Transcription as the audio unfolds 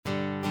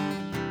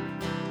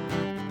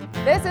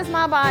This is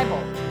my Bible.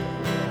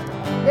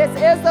 This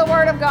is the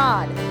Word of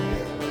God.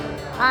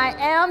 I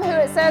am who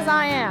it says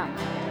I am.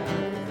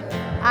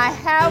 I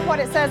have what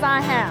it says I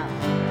have.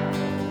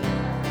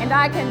 And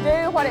I can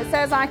do what it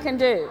says I can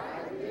do.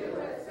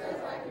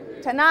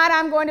 Tonight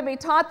I'm going to be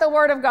taught the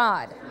Word of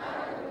God.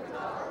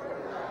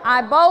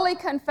 I boldly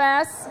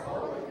confess,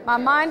 my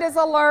mind is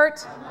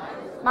alert,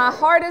 my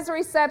heart is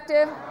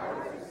receptive,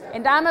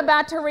 and I'm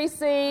about to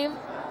receive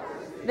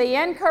the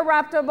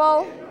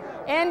incorruptible,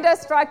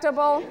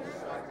 indestructible,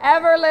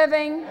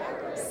 ever-living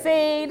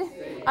seed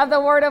of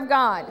the Word of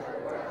God.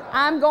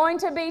 I'm going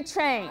to be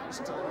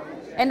changed,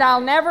 and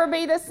I'll never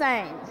be the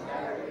same.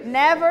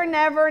 Never,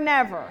 never,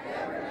 never.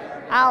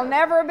 I'll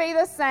never be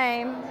the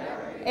same.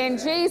 In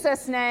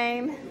Jesus'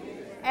 name,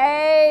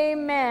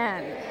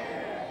 amen.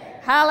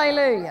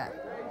 Hallelujah.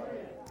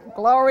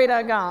 Glory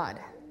to God.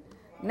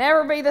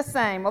 Never be the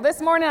same. Well,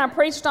 this morning I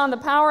preached on the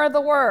power of the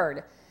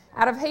Word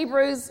out of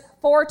Hebrews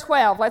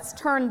 4:12. Let's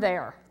turn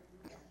there.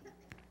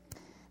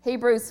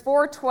 Hebrews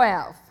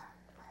 4:12.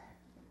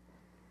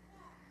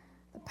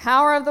 The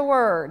power of the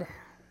Word.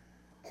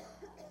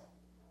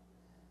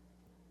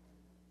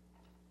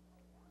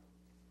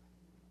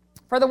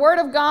 For the Word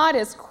of God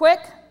is quick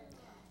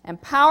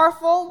and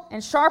powerful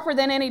and sharper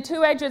than any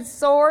two-edged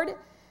sword,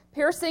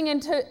 piercing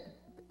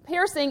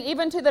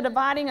even to the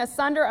dividing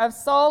asunder of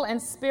soul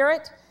and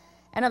spirit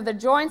and of the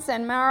joints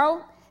and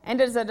marrow, and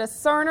is a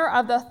discerner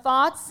of the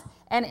thoughts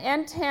and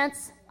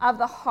intents of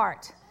the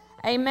heart.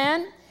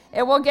 Amen?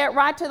 It will get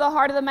right to the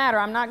heart of the matter.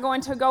 I'm not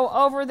going to go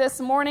over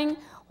this morning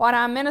what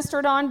I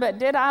ministered on, but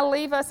did I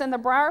leave us in the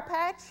briar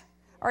patch,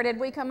 or did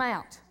we come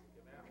out?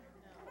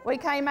 We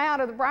came out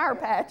of the briar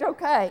patch.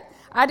 Okay.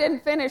 I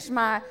didn't finish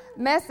my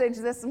message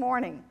this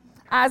morning.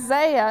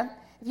 Isaiah,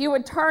 if you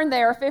would turn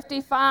there,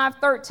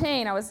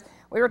 55:13.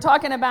 We were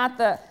talking about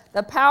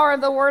the power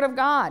of the Word of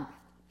God.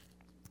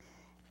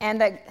 And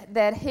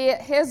that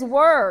His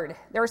Word,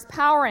 there's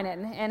power in it,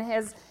 and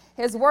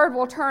His Word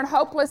will turn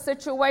hopeless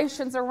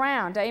situations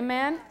around.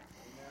 Amen?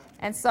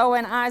 And so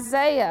in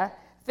Isaiah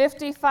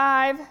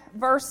 55,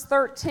 verse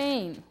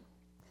 13.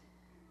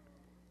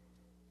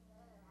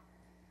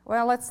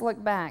 Well, let's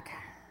look back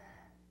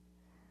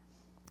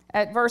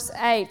at verse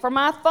 8. For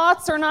my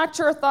thoughts are not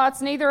your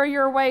thoughts, neither are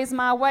your ways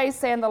my ways,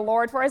 saying the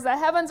Lord. For as the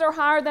heavens are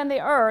higher than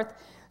the earth,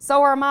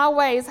 so are my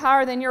ways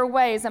higher than your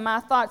ways, and my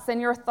thoughts than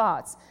your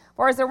thoughts.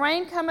 For as the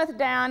rain cometh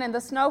down, and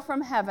the snow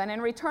from heaven,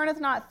 and returneth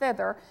not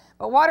thither,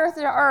 but watereth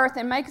the earth,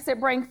 and maketh it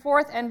bring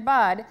forth and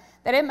bud,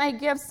 that it may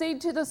give seed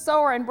to the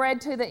sower and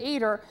bread to the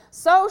eater,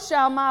 so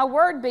shall my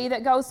word be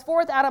that goes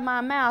forth out of my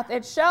mouth.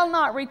 It shall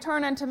not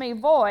return unto me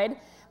void,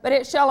 but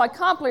it shall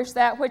accomplish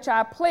that which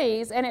I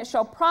please, and it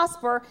shall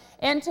prosper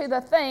in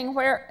the thing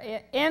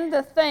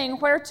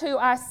whereto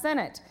I sent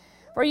it.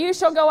 For you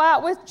shall go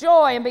out with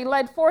joy and be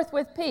led forth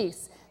with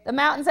peace. The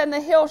mountains and the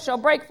hills shall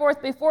break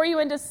forth before you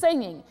into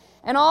singing,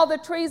 and all the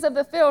trees of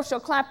the field shall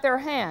clap their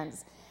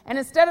hands. And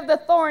instead of the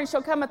thorn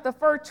shall come up the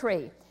fir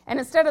tree, and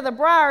instead of the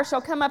briar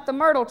shall come up the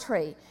myrtle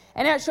tree.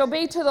 And it shall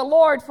be to the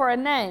Lord for a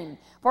name,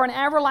 for an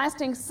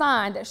everlasting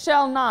sign that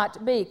shall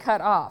not be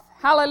cut off.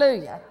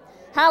 Hallelujah.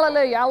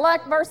 Hallelujah. I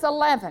like verse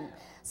 11.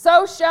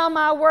 So shall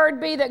my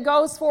word be that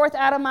goes forth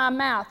out of my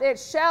mouth. It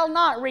shall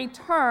not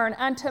return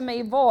unto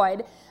me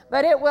void,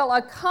 but it will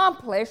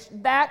accomplish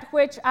that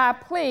which I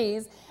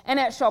please, and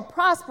it shall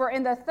prosper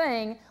in the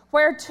thing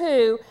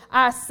whereto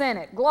I sent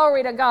it.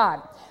 Glory to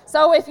God.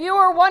 So if you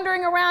are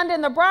wandering around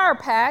in the briar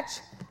patch,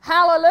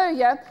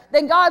 hallelujah,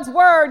 then God's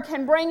word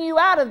can bring you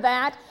out of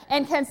that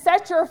and can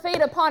set your feet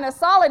upon a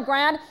solid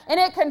ground, and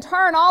it can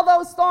turn all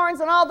those thorns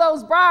and all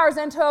those briars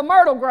into a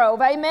myrtle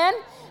grove. Amen?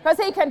 Because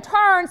He can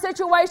turn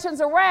situations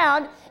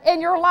around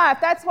in your life.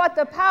 That's what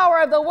the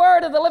power of the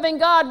Word of the living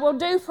God will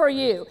do for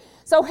you.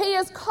 So He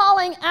is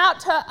calling out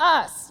to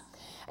us.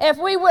 If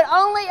we would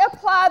only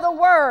apply the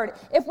Word,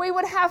 if we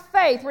would have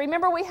faith.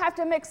 Remember, we have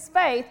to mix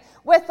faith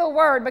with the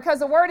Word, because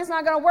the Word is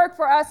not going to work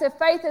for us if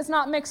faith is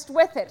not mixed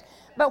with it.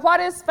 But what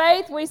is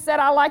faith? We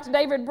said, I liked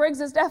David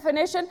Briggs'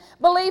 definition,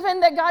 believing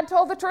that God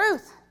told the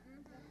truth.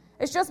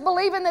 It's just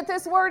believing that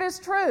this Word is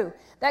true,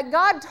 that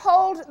God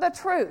told the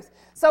truth.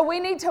 So we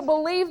need to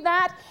believe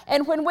that,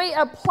 and when we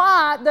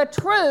apply the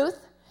truth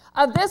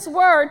of this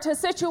Word to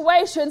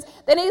situations,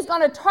 then He's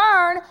going to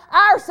turn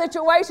our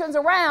situations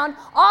around,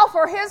 all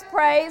for His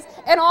praise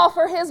and all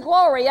for His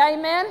glory.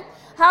 Amen?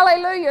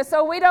 Hallelujah.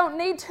 So we don't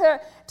need to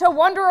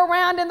wander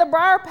around in the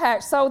briar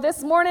patch. So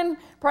this morning,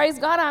 praise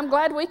God, I'm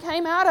glad we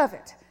came out of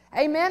it.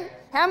 Amen?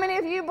 How many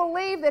of you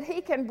believe that He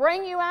can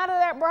bring you out of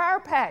that briar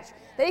patch?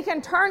 That He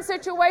can turn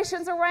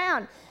situations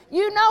around?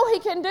 You know He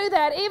can do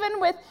that even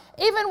with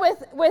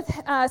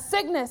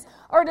sickness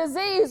or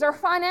disease or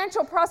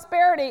financial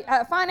prosperity,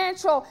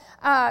 financial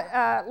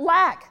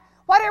lack,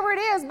 whatever it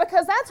is,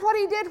 because that's what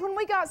He did when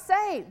we got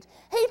saved.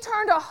 He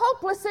turned a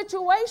hopeless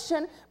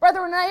situation,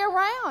 Brother Renee,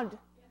 around.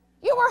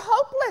 You were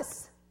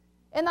hopeless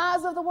in the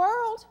eyes of the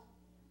world,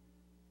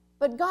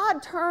 but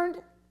God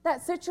turned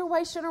that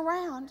situation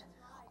around,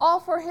 all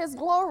for His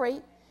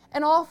glory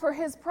and all for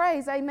His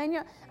praise.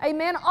 Amen.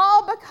 Amen.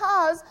 All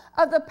because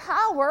of the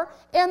power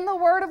in the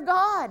Word of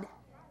God.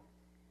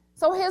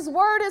 So His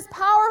Word is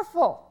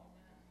powerful.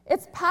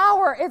 It's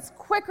power. It's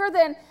quicker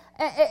than,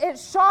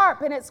 it's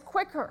sharp and it's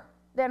quicker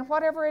than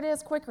whatever it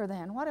is quicker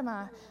than. What am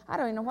I? I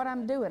don't even know what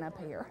I'm doing up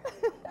here.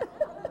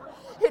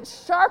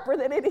 It's sharper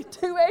than any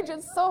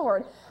two-edged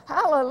sword.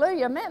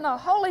 Hallelujah. Man, the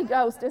Holy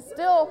Ghost is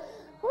still,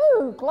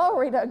 whoo,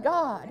 glory to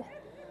God.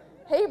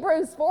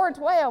 Hebrews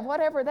 4:12,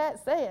 whatever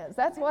that says.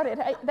 That's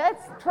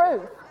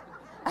truth.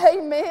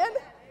 Amen.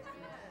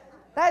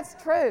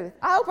 That's truth.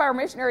 I hope our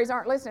missionaries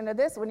aren't listening to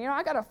this one. You know,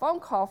 I got a phone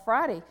call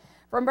Friday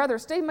from Brother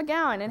Steve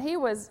McGowan,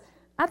 and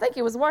I think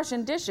he was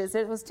washing dishes.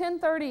 It was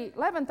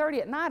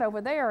 11:30 at night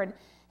over there, and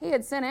he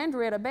had sent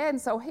Andrea to bed,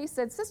 and so he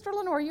said, Sister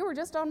Lenore, you were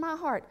just on my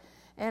heart.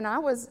 And I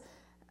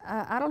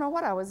don't know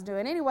what I was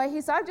doing. Anyway,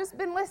 he said, I've just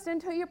been listening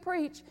to you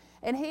preach,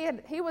 and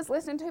he was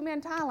listening to me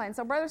in Thailand.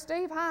 So, Brother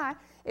Steve, hi.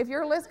 If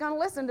you're going to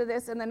listen to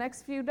this in the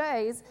next few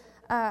days,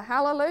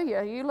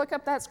 hallelujah. You look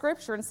up that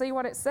scripture and see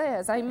what it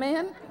says.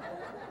 Amen.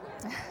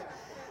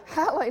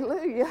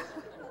 Hallelujah.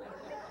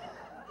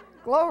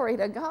 Glory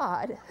to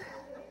God.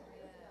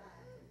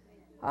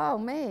 Oh,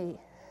 me.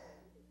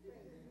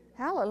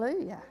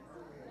 Hallelujah.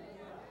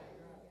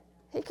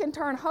 He can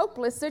turn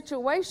hopeless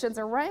situations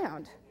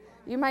around.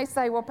 You may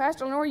say, well,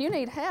 Pastor Lenore, you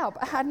need help.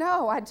 I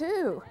know, I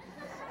do.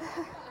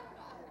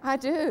 I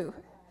do.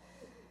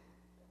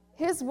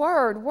 His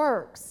word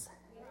works.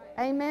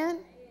 Amen?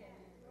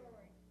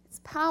 It's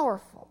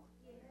powerful.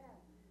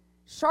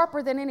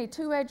 Sharper than any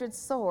two-edged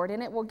sword,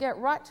 and it will get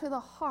right to the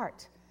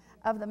heart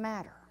of the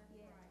matter.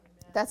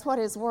 That's what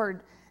His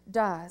word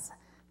does.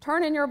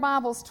 Turn in your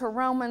Bibles to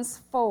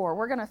Romans 4.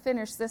 We're going to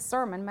finish this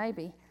sermon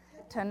maybe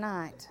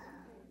tonight.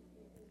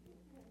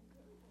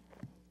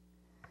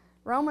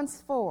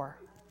 Romans 4.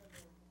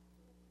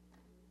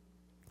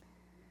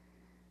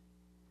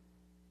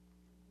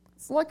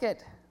 Let's look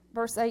at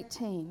verse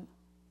 18.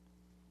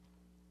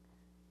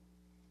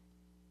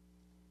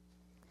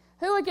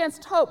 Who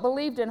against hope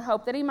believed in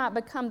hope that he might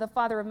become the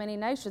father of many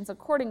nations,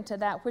 according to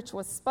that which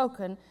was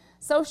spoken,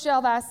 so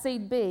shall thy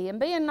seed be. And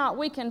being not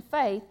weak in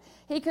faith,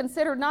 he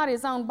considered not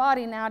his own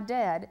body now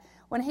dead,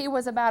 when he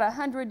was about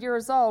 100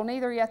 years old,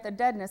 neither yet the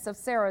deadness of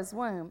Sarah's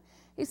womb.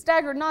 He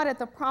staggered not at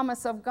the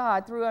promise of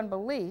God through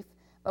unbelief,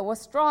 but was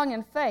strong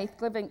in faith,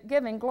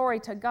 giving glory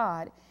to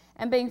God,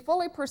 and being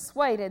fully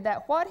persuaded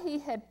that what he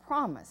had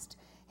promised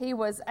he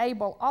was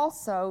able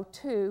also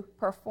to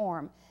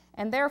perform.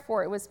 And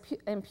therefore it was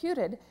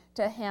imputed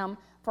to him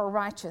for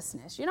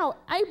righteousness. You know,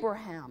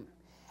 Abraham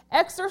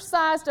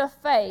exercised a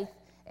faith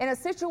in a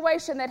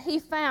situation that he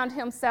found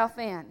himself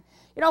in.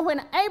 You know,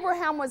 when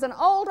Abraham was an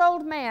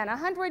old man,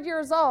 100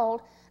 years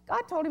old,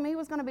 God told him he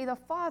was going to be the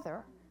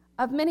father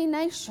of many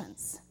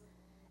nations.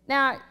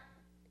 Now,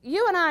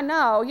 you and I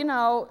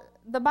know,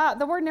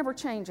 the word never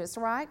changes,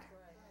 right?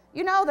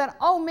 You know that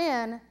old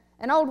men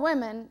and old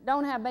women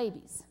don't have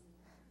babies.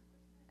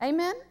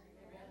 Amen?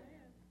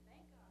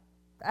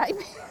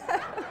 Amen.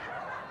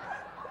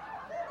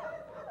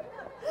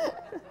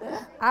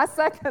 I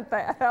second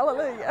that.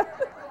 Hallelujah.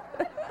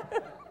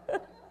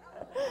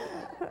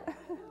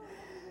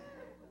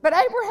 But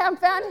Abraham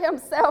found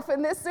himself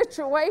in this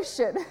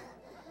situation.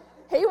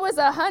 He was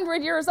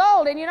 100 years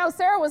old, and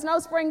Sarah was no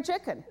spring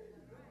chicken.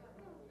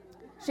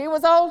 She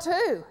was old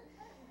too.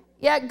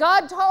 Yet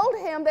God told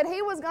him that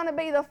he was going to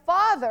be the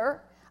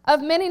father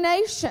of many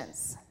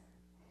nations.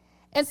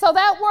 And so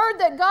that word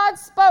that God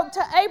spoke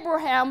to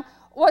Abraham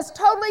was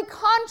totally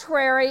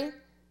contrary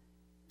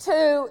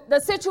to the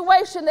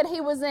situation that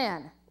he was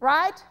in,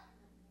 right?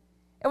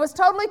 It was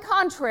totally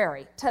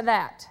contrary to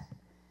that.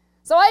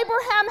 So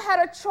Abraham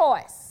had a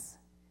choice.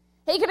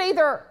 He could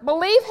either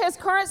believe his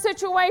current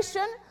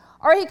situation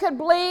or he could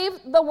believe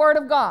the Word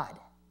of God.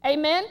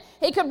 Amen?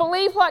 He could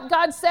believe what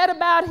God said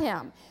about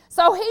him.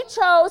 So he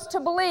chose to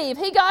believe.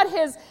 He got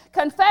his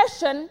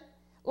confession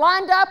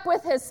lined up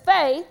with his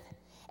faith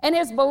and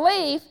his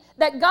belief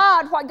that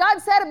what God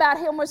said about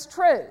him was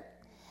true.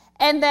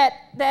 And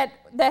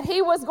that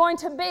he was going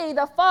to be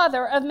the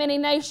father of many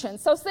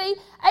nations. So see,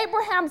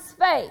 Abraham's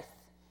faith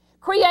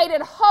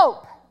created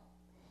hope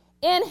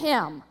in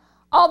him.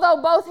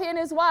 Although both he and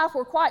his wife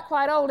were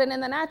quite old, and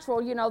in the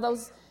natural,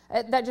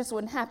 that just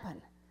wouldn't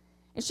happen.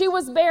 And she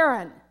was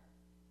barren.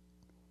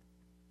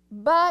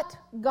 But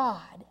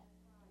God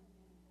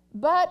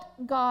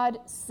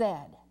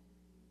said.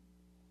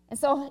 And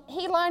so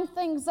he lined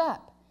things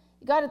up.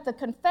 He got at the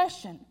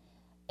confession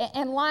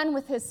in line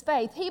with his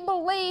faith. He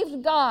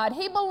believed God.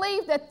 He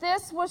believed that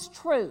this was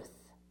truth,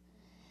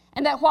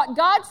 and that what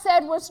God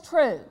said was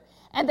true,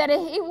 and that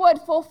he would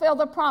fulfill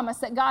the promise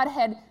that God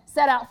had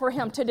set out for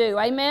him to do.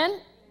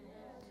 Amen?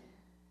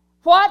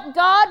 What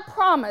God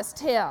promised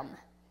him,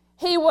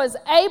 he was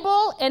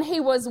able and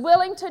he was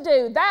willing to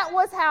do. That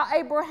was how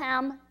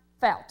Abraham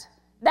felt.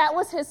 That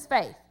was his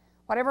faith.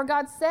 Whatever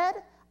God said,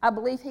 I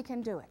believe he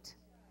can do it.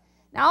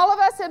 Now, all of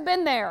us have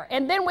been there,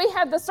 and then we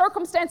have the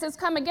circumstances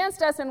come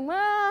against us, and,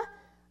 I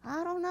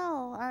don't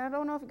know. I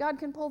don't know if God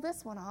can pull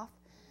this one off.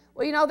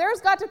 Well,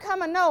 there's got to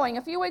come a knowing.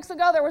 A few weeks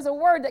ago, there was a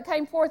word that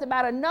came forth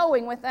about a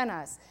knowing within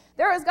us.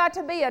 There has got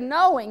to be a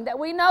knowing that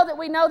we know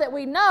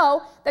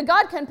that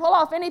God can pull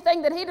off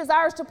anything that He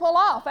desires to pull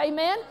off.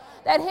 Amen?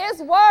 That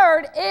His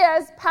word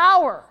is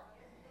power.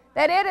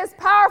 That it is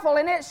powerful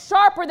and it's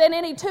sharper than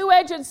any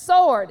two-edged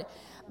sword.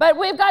 But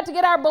we've got to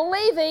get our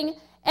believing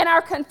and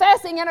our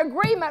confessing in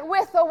agreement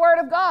with the Word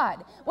of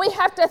God. We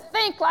have to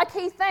think like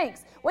He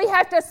thinks. We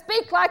have to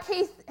speak like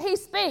He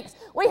speaks.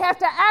 We have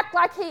to act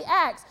like He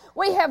acts.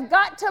 We have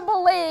got to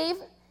believe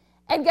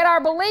and get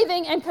our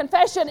believing and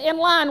confession in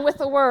line with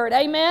the Word.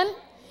 Amen?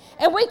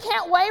 And we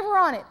can't waver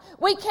on it.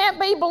 We can't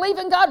be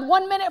believing God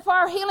 1 minute for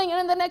our healing and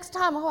then the next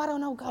time, I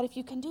don't know, God, if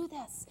you can do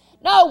this.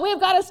 No, we've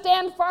got to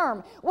stand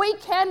firm. We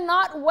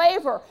cannot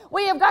waver.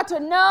 We have got to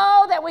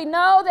know that we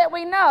know that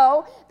we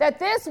know that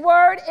this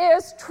word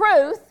is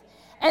truth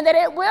and that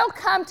it will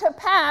come to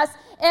pass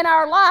in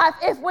our life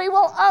if we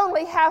will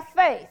only have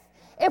faith.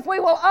 If we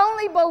will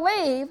only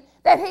believe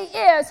that He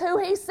is who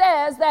He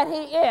says that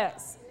He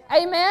is.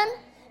 Amen?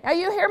 Now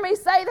you hear me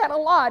say that a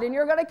lot, and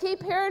you're going to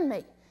keep hearing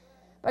me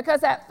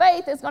because that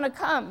faith is going to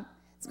come.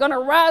 It's going to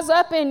rise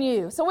up in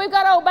you. So we've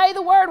got to obey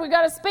the word. We've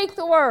got to speak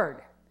the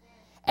word.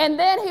 And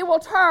then He will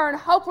turn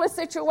hopeless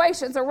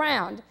situations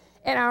around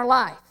in our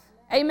life.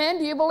 Amen?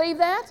 Do you believe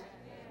that?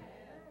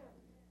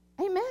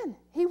 Amen.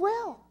 He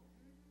will.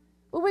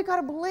 But we've got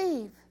to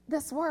believe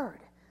this word.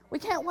 We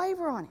can't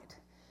waver on it.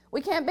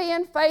 We can't be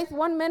in faith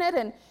 1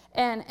 minute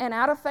and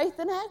out of faith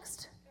the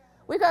next.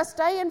 We've got to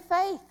stay in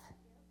faith.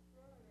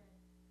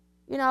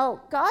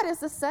 God is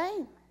the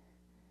same.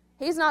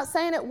 He's not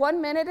saying it 1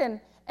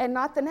 minute and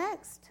not the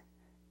next.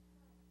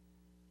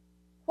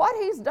 What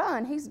He's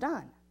done, He's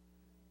done.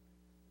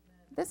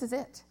 This is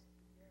it.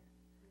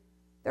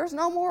 There's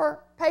no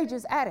more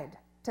pages added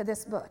to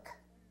this book.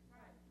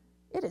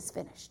 It is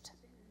finished.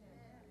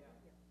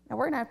 Now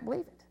we're going to have to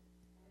believe it.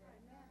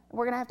 And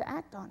we're going to have to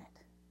act on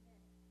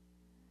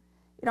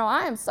it.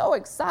 I am so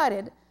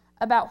excited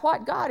about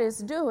what God is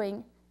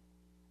doing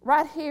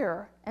right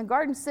here in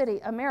Garden City,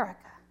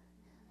 America.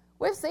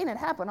 We've seen it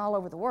happen all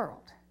over the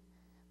world.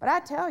 But I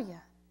tell you,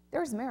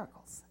 there's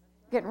miracles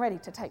getting ready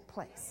to take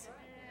place.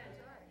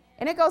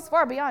 And it goes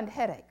far beyond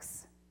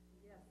headaches.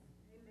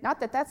 Not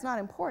that that's not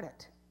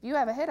important. If you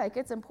have a headache,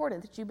 it's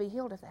important that you be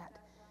healed of that.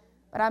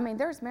 But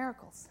there's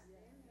miracles.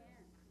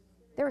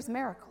 There's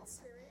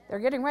miracles. They're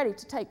getting ready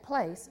to take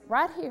place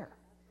right here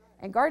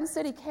in Garden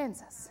City,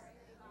 Kansas.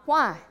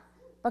 Why?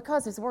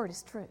 Because His word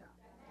is true.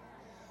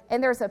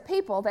 And there's a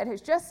people that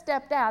has just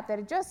stepped out that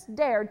have just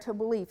dared to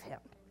believe Him.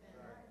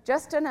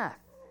 Just enough.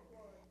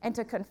 And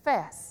to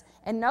confess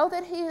and know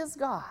that He is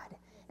God.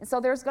 And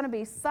so there's going to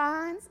be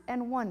signs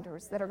and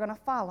wonders that are going to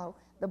follow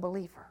the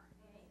believer.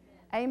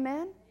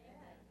 Amen?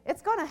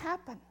 It's going to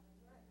happen.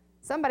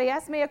 Somebody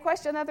asked me a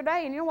question the other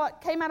day, and you know what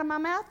came out of my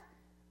mouth?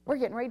 We're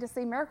getting ready to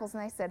see miracles.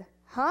 And they said,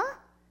 huh?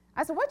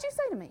 I said, what'd you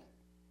say to me?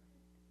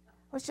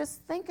 I was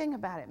just thinking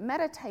about it,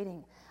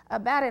 meditating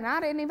about it, and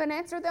I didn't even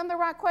answer them the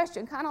right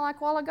question, kind of like a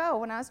while ago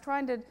when I was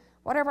trying to,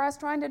 whatever I was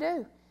trying to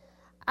do.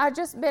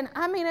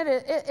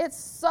 It's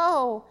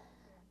so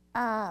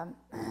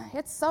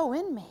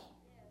in me.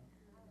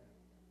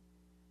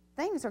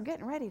 Things are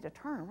getting ready to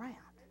turn around.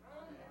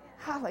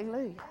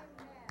 Hallelujah.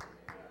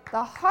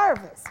 The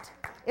harvest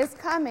is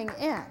coming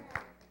in.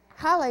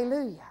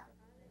 Hallelujah.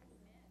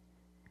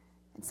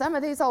 And some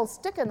of these old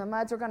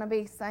stick-in-the-muds are going to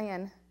be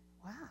saying,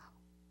 wow,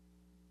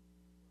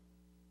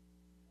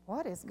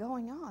 what is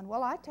going on?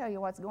 Well, I tell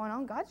you what's going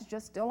on. God's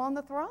just still on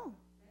the throne.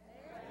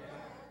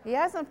 He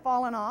hasn't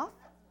fallen off.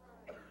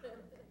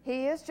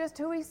 He is just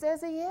who He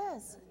says He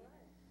is.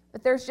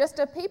 But there's just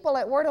a people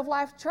at Word of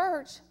Life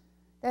Church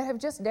that have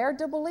just dared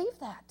to believe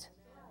that.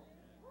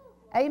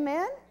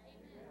 Amen?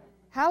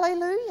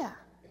 Hallelujah.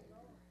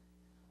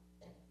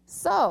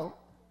 So,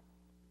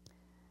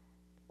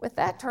 with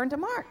that, turn to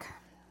Mark.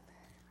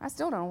 I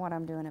still don't know what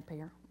I'm doing up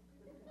here.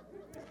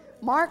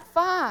 Mark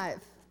 5.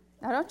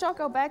 Now, don't y'all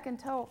go back and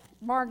tell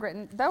Margaret,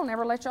 and they'll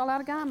never let y'all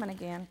out of Guyman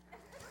again.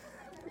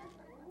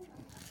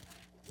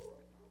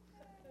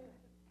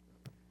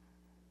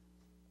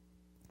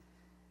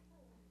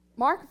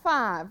 Mark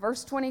 5,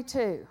 verse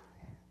 22.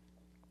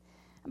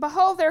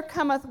 Behold, there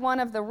cometh one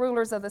of the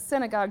rulers of the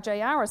synagogue,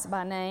 Jairus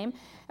by name,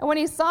 and when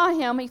he saw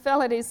him, he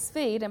fell at his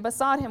feet and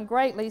besought him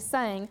greatly,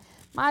 saying,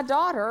 My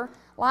daughter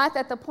lieth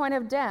at the point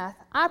of death.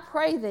 I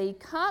pray thee,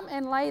 come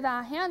and lay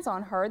thy hands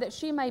on her, that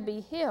she may be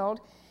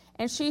healed,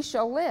 and she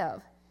shall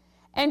live.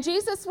 And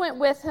Jesus went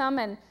with him,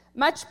 and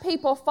much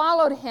people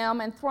followed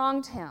him and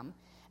thronged him.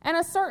 And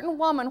a certain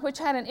woman which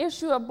had an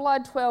issue of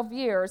blood 12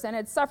 years, and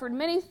had suffered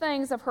many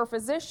things of her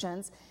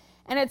physicians,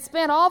 and had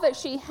spent all that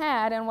she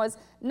had, and was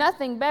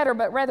nothing better,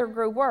 but rather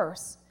grew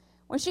worse,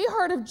 when she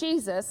heard of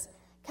Jesus,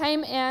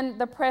 came in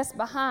the press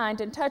behind,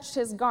 and touched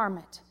his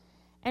garment.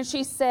 And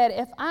she said,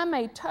 If I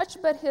may touch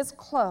but his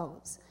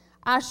clothes,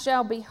 I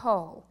shall be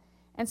whole.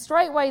 And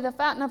straightway the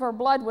fountain of her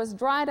blood was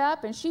dried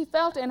up, and she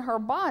felt in her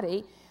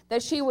body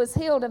that she was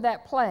healed of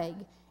that plague.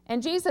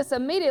 And Jesus,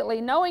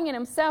 immediately knowing in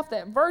himself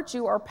that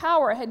virtue or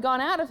power had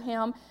gone out of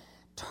him,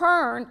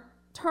 turned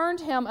turned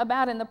him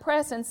about in the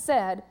press and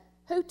said,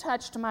 Who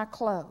touched my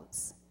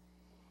clothes?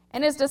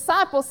 And his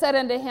disciples said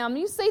unto him,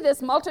 You see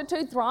this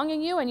multitude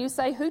thronging you, and you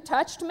say, Who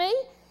touched me?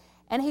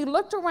 And he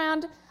looked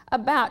around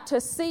about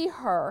to see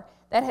her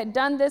that had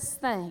done this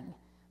thing.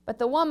 But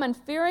the woman,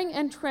 fearing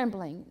and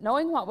trembling,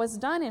 knowing what was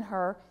done in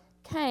her,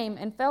 came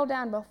and fell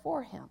down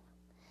before him,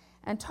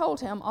 and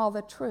told him all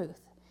the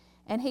truth.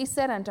 And he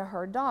said unto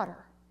her,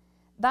 Daughter,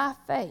 thy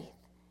faith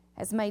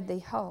has made thee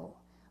whole.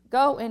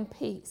 Go in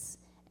peace,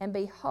 and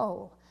be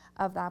whole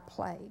of thy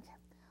plague.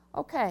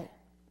 Okay,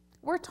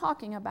 we're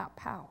talking about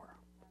power,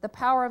 the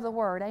power of the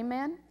word,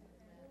 amen?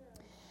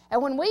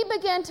 And when we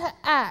begin to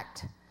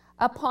act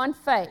upon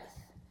faith,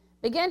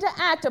 begin to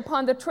act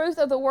upon the truth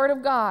of the word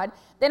of God,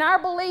 then our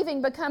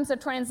believing becomes a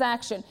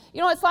transaction.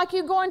 You know, it's like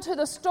you going to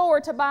the store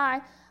to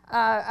buy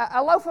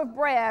a loaf of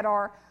bread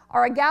or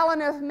a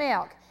gallon of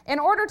milk. In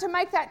order to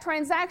make that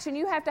transaction,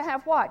 you have to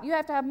have what? You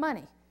have to have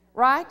money,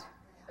 right?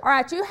 All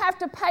right, you have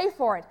to pay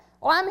for it.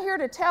 Well, I'm here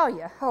to tell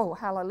you, oh,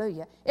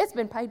 hallelujah, it's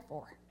been paid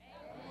for.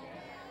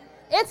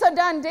 It's a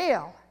done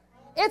deal.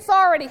 It's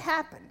already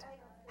happened.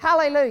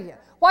 Hallelujah.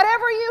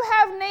 Whatever you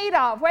have need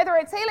of, whether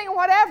it's healing or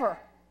whatever,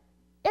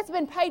 it's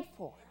been paid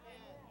for.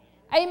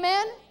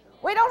 Amen?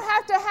 We don't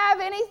have to have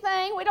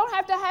anything. We don't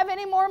have to have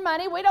any more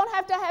money. We don't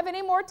have to have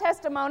any more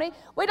testimony.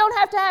 We don't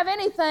have to have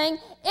anything.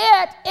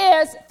 It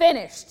is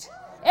finished.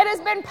 It has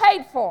been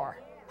paid for.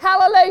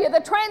 Hallelujah.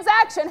 The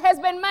transaction has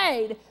been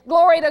made.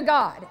 Glory to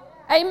God.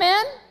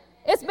 Amen?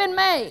 It's been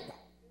made.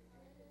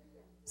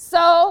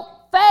 So,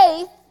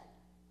 faith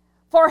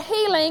for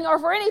healing or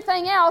for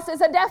anything else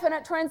is a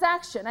definite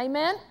transaction.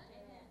 Amen?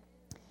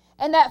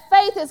 And that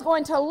faith is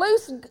going to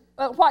loose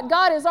what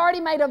God has already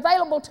made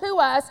available to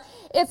us.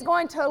 It's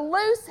going to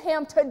loose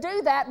Him to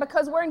do that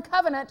because we're in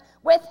covenant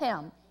with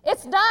Him.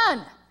 It's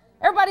done.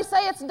 Everybody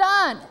say it's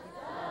done.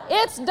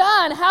 It's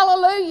done.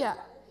 Hallelujah.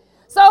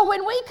 So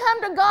when we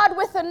come to God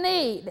with a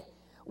need,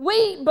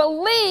 we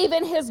believe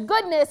in His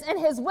goodness and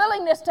His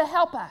willingness to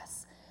help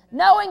us,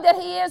 knowing that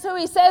He is who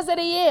He says that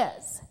He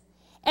is.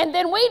 And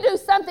then we do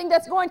something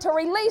that's going to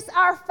release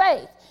our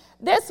faith.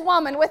 This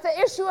woman with the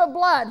issue of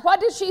blood, what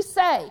did she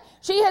say?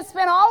 She had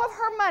spent all of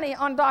her money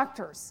on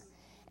doctors,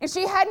 and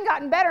she hadn't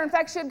gotten better. In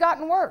fact, she had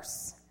gotten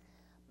worse.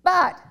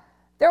 But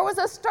there was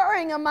a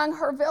stirring among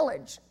her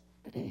village,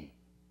 and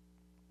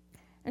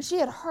she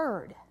had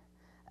heard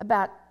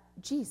about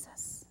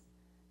Jesus,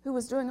 who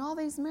was doing all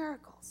these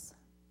miracles.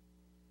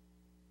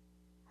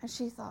 And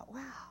she thought,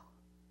 wow,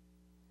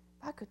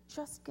 if I could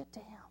just get to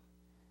him.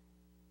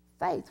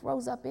 Faith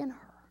rose up in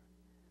her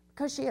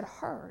because she had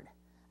heard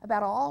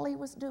about all he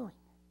was doing,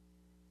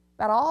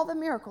 about all the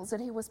miracles that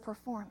he was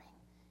performing.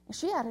 And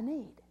she had a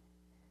need.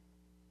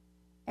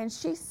 And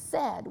she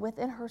said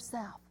within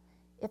herself,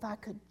 if I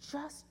could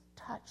just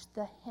touch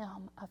the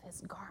hem of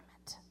his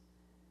garment,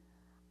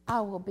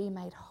 I will be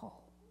made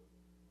whole.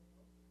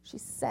 She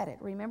said it.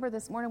 Remember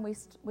this morning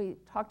we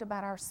talked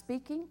about our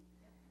speaking,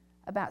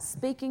 about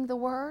speaking the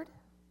word?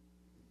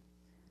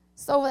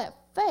 So that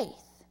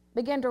faith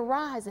began to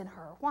rise in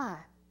her. Why?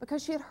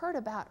 Because she had heard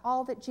about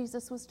all that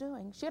Jesus was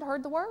doing. She had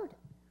heard the word.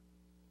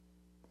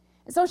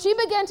 And so she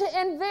began to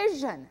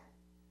envision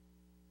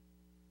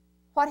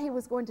what he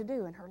was going to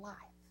do in her life.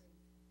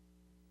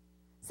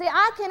 See,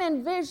 I can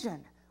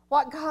envision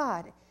what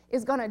God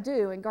is going to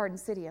do in Garden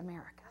City,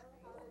 America.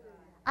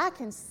 I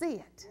can see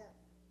it.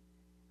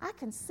 I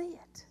can see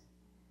it.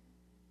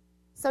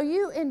 So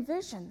you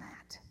envision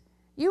that.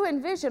 You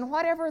envision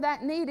whatever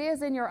that need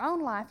is in your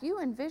own life. You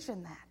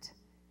envision that.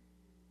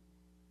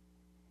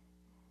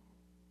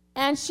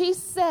 And she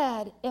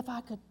said, if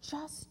I could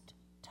just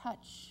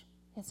touch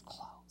his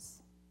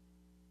clothes.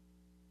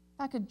 If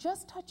I could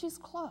just touch his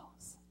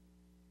clothes.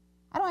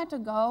 I don't have to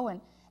go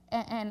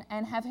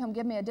and have him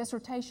give me a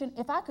dissertation.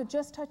 If I could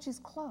just touch his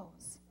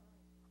clothes,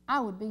 I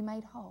would be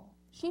made whole.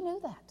 She knew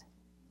that.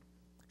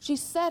 She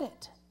said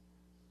it.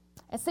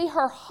 And see,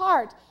 her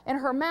heart and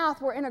her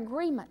mouth were in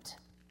agreement.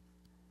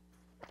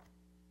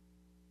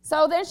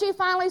 So then she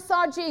finally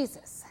saw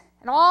Jesus,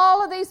 and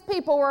all of these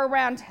people were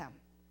around him.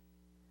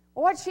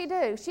 Well, what'd she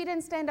do? She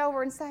didn't stand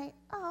over and say,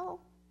 oh,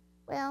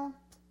 well,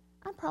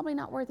 I'm probably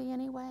not worthy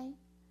anyway.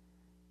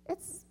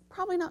 It's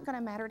probably not going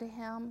to matter to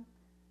him.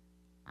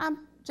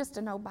 I'm just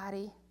a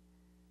nobody.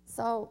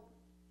 So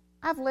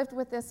I've lived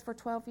with this for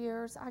 12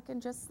 years. I can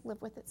just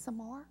live with it some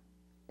more.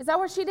 Is that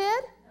what she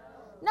did?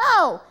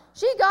 No.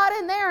 She got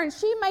in there and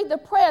she made the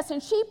press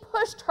and she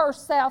pushed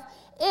herself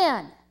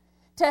in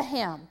to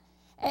him.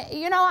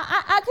 You know,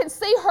 I can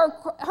see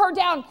her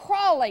down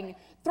crawling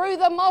through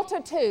the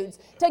multitudes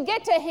to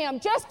get to him,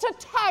 just to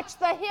touch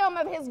the hem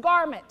of his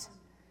garment.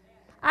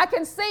 I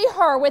can see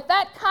her with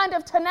that kind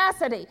of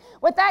tenacity,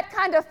 with that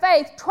kind of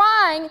faith,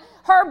 trying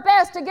her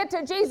best to get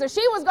to Jesus.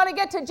 She was going to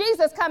get to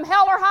Jesus come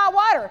hell or high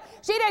water.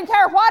 She didn't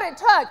care what it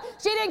took.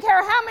 She didn't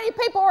care how many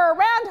people were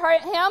around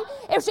him.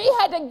 If she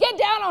had to get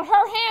down on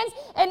her hands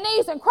and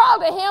knees and crawl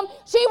to him,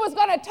 she was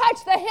going to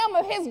touch the hem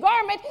of his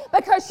garment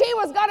because she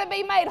was going to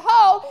be made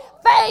whole.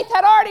 Faith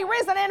had already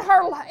risen in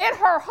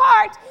her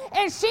heart,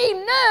 and she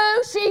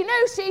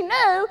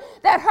knew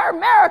that her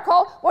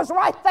miracle was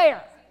right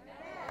there.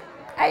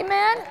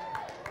 Amen?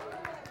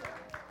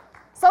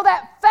 So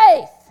that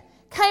faith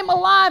came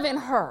alive in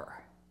her.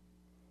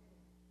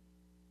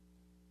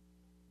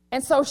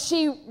 And so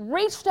she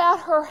reached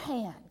out her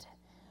hand.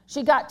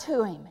 She got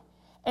to him,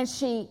 and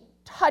she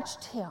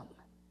touched him,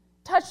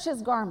 touched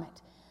his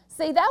garment.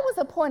 See, that was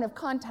a point of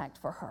contact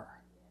for her.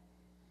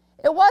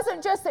 It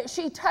wasn't just that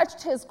she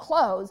touched his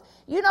clothes.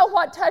 You know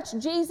what touched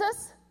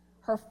Jesus?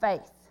 Her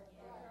faith.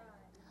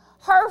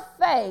 Her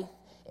faith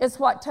is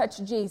what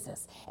touched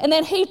Jesus. And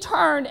then he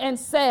turned and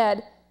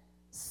said,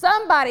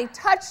 somebody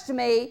touched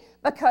me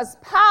because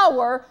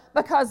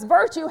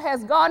virtue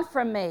has gone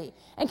from me.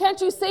 And can't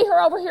you see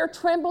her over here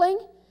trembling,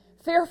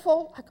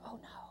 fearful? Like, oh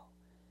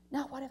no,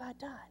 now what have I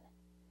done?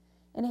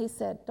 And he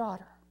said,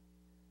 daughter,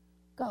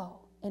 go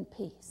in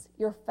peace.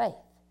 Your faith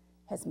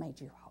has made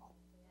you whole.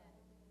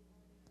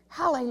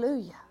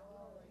 Hallelujah.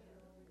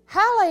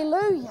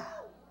 Hallelujah.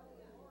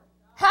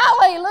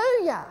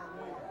 Hallelujah.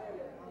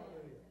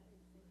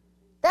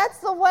 That's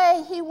the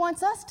way he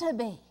wants us to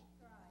be.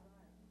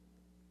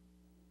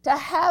 To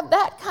have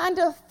that kind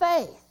of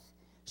faith.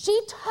 She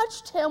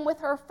touched him with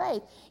her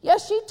faith.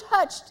 Yes, she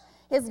touched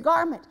his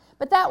garment,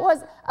 but that was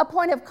a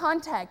point of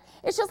contact.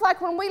 It's just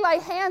like when we lay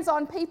hands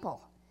on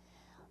people.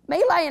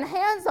 Me laying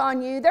hands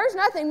on you, there's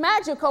nothing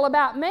magical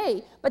about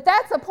me, but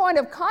that's a point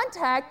of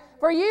contact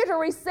for you to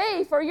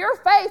receive, for your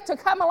faith to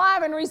come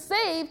alive and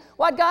receive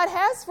what God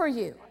has for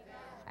you.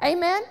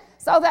 Amen?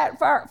 So that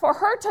for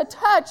her to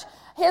touch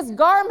his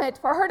garment,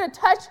 for her to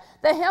touch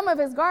the hem of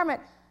his garment,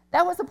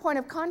 that was a point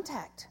of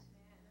contact.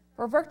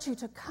 For virtue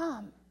to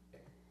come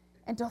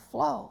and to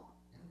flow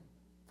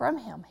from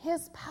him,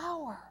 his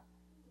power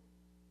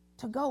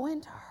to go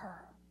into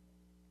her.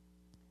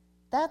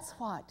 That's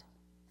what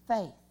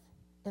faith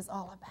is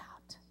all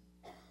about.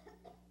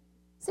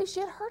 See, she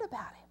had heard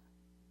about him.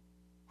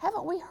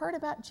 Haven't we heard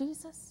about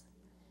Jesus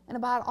and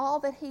about all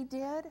that he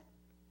did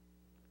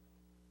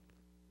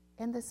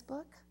in this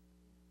book?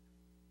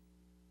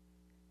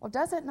 Well,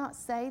 does it not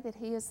say that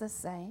he is the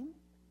same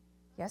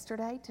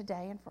yesterday,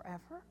 today, and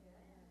forever?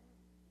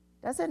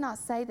 Does it not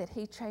say that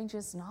he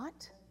changes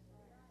not?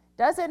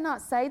 Does it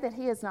not say that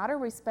he is not a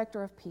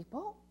respecter of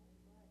people?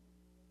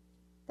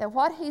 That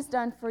what he's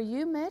done for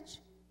you, Mitch,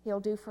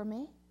 he'll do for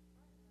me.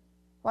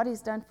 What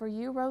he's done for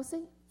you,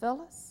 Rosie,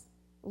 Phyllis,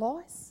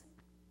 Lois,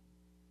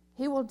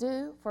 he will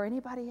do for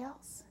anybody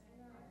else.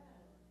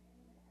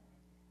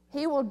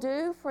 He will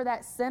do for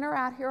that sinner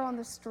out here on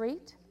the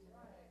street,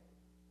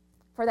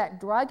 for that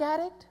drug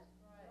addict,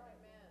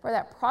 for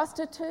that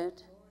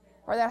prostitute,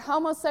 for that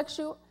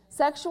homosexual,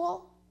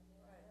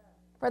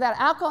 for that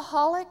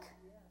alcoholic.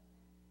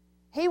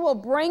 He will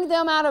bring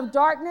them out of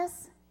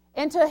darkness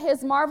into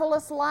his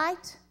marvelous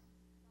light.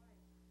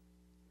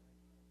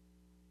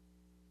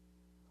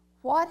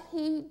 What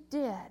he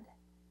did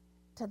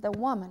to the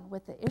woman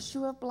with the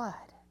issue of blood,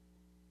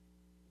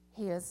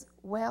 he is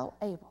well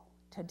able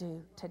to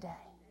do today.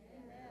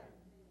 Amen.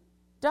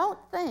 Don't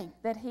think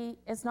that he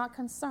is not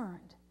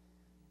concerned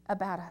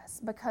about us,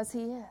 because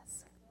he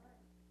is.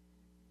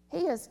 He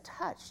is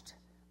touched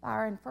by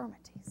our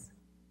infirmities.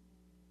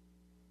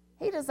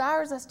 He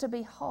desires us to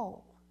be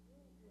whole.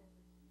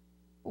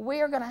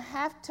 We are going to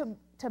have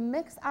to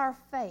mix our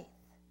faith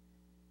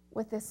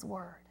with this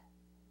word.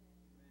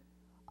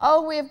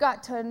 Oh, we've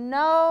got to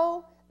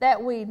know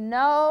that we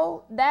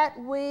know that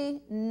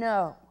we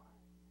know.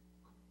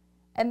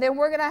 And then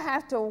we're going to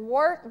have to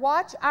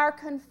watch our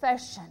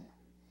confession.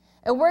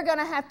 And we're going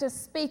to have to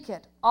speak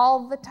it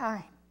all the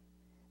time.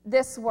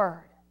 This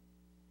word.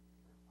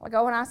 Like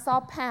when I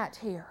saw Pat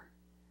here,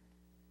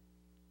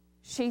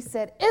 she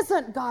said,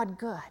 isn't God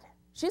good?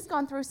 She's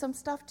gone through some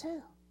stuff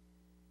too.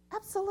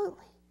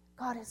 Absolutely.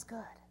 God is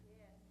good.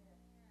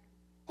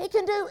 He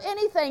can do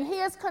anything. He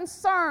is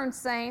concerned,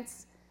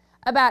 saints,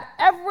 about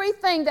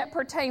everything that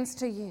pertains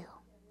to you.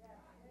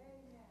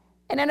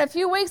 And in a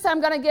few weeks,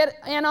 I'm going to get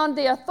in on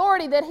the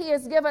authority that he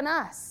has given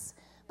us,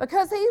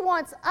 because he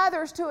wants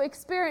others to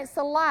experience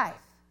the life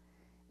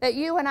that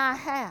you and I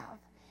have.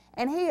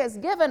 And he has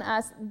given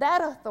us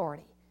that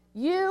authority,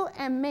 you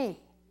and me,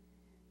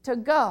 to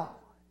go,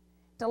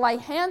 to lay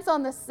hands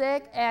on the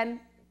sick, and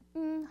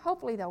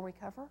hopefully they'll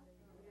recover.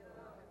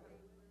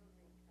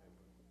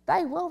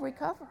 They will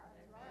recover.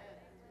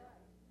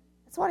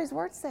 That's what his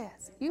word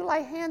says. You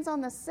lay hands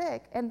on the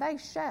sick, and they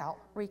shall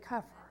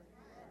recover.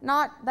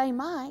 Not they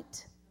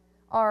might,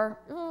 or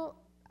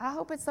I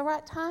hope it's the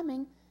right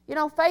timing. You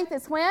know, faith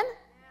is when?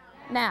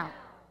 Now.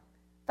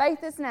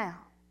 Faith is now.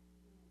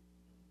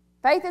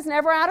 Faith is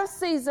never out of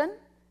season.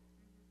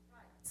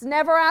 It's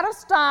never out of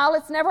style.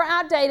 It's never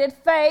outdated.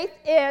 Faith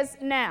is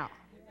now.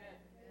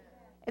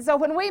 And so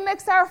when we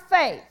mix our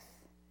faith,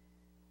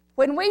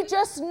 when we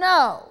just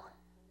know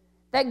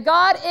that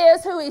God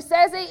is who He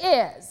says He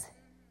is,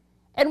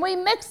 and we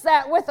mix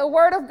that with the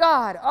Word of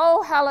God,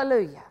 oh,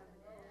 hallelujah.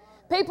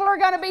 People are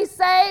going to be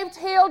saved,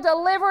 healed,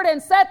 delivered, and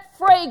set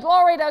free,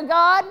 glory to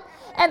God.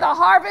 And the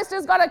harvest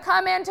is going to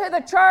come into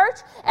the church,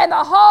 and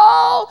the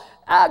whole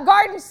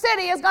Garden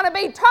City is going to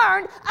be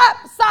turned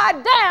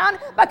upside down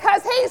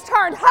because He's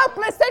turned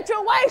hopeless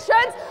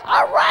situations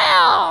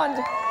around.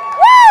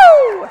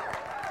 Woo!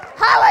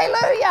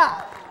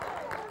 Hallelujah!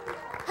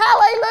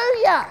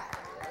 Hallelujah!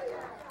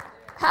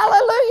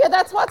 Hallelujah!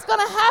 That's what's going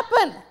to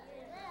happen.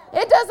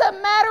 It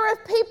doesn't matter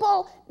if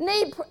people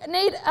need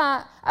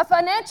a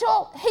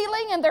financial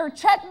healing in their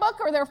checkbook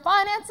or their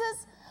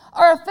finances,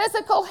 or a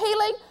physical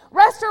healing,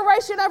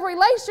 restoration of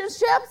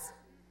relationships.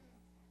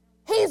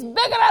 He's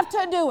big enough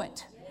to do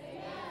it.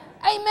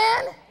 Amen.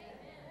 Amen.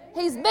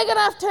 He's big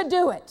enough to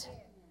do it.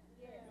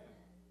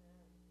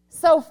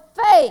 So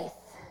faith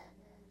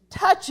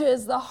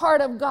touches the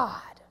heart of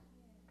God.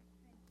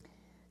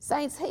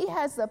 Saints, He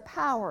has the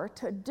power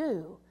to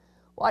do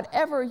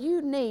whatever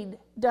you need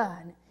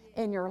done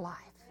in your life.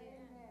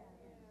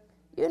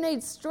 You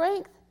need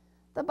strength.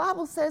 The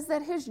Bible says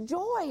that His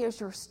joy is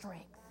your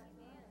strength.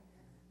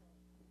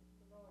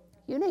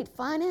 You need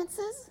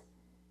finances.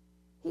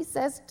 He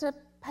says to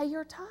pay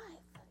your tithe.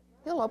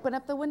 He'll open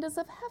up the windows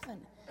of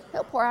heaven.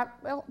 He'll pour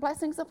out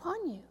blessings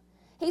upon you.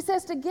 He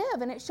says to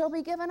give, and it shall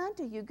be given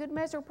unto you. Good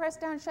measure,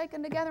 pressed down,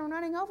 shaken together, and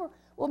running over,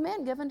 will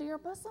men give unto your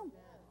bosom.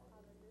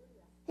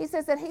 He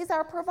says that He's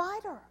our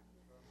provider,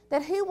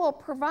 that He will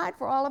provide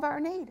for all of our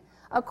need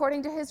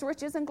according to His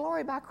riches and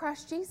glory by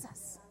Christ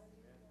Jesus.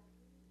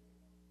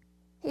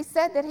 He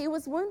said that He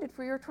was wounded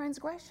for your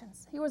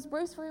transgressions. He was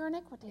bruised for your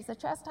iniquities. The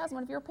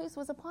chastisement of your peace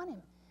was upon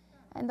Him.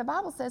 And the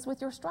Bible says with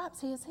your stripes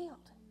He is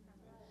healed.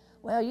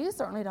 Well, you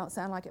certainly don't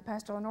sound like it,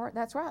 Pastor Lenore.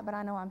 That's right, but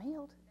I know I'm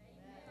healed.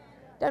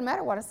 Doesn't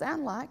matter what I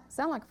sound like. I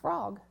sound like a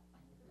frog.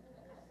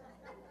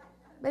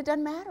 But it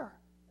doesn't matter.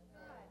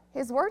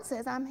 His word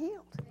says I'm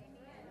healed.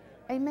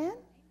 Amen?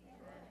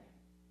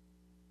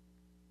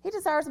 He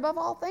desires above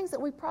all things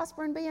that we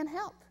prosper and be in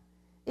health,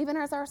 even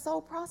as our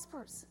soul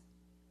prospers.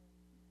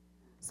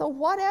 So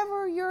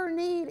whatever your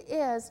need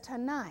is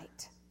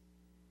tonight,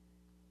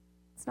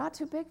 it's not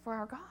too big for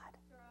our God.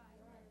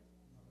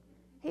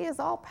 He is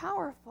all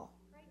powerful.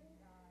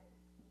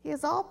 He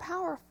is all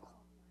powerful.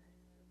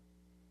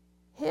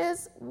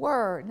 His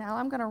word, now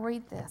I'm going to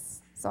read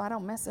this so I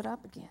don't mess it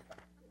up again.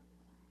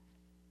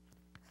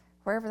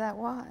 Wherever that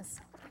was.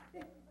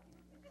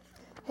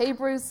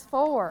 Hebrews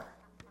 4:12.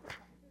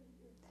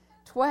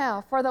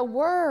 For the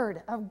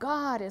word of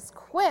God is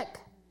quick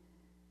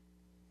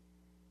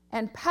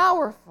and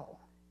powerful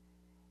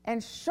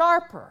and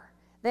sharper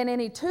than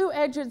any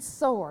two-edged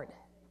sword.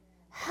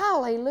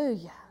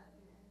 Hallelujah.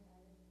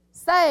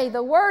 Say,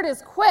 the word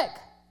is quick.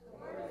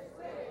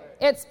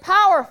 It's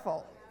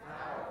powerful.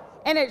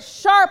 And it's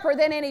sharper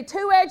than any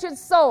two-edged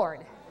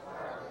sword.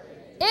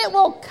 It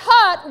will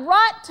cut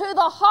right to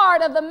the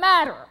heart of the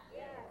matter.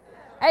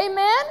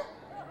 Amen?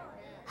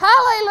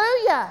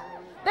 Hallelujah.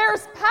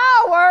 There's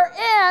power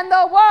in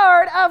the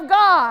Word of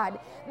God.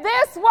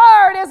 This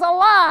Word is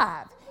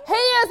alive. He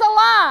is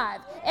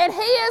alive, and He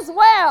is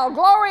well.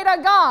 Glory to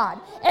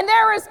God. And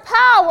there is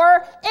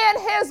power in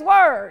His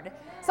Word.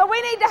 So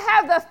we need to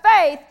have the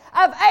faith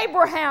of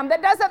Abraham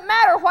that doesn't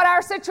matter what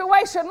our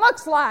situation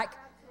looks like.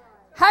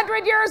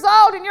 100 years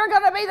old and you're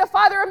going to be the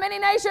father of many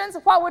nations,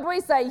 what would we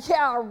say?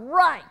 Yeah,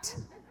 right.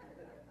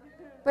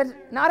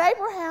 But not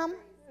Abraham.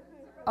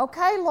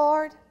 Okay,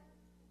 Lord.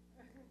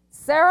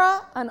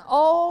 Sarah, an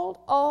old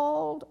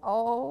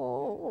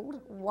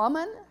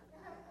woman.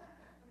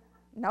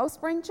 No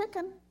spring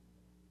chicken.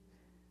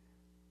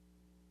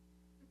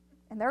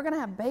 And they're going to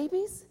have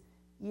babies?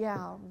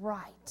 Yeah,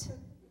 right.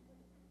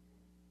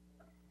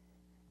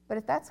 But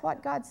if that's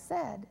what God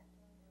said,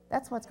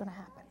 that's what's going to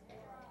happen.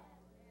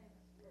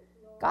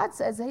 God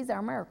says He's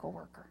our miracle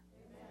worker.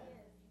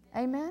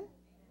 Amen?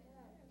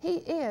 He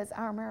is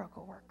our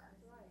miracle worker.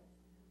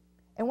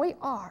 And we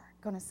are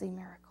going to see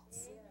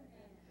miracles.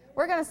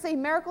 We're going to see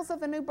miracles of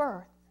the new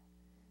birth.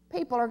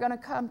 People are going to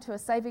come to a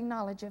saving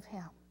knowledge of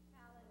Him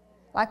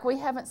like we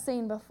haven't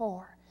seen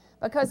before.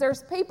 Because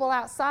there's people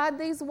outside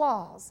these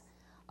walls.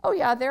 Oh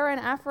yeah, they're in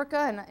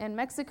Africa and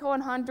Mexico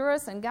and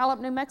Honduras and Gallup,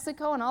 New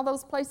Mexico and all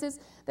those places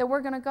that we're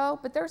going to go.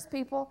 But there's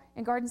people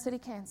in Garden City,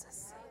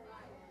 Kansas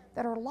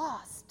that are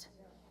lost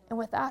and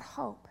without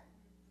hope,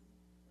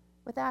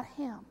 without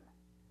Him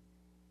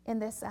in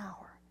this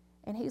hour.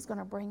 And He's going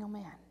to bring them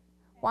in.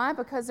 Why?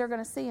 Because they're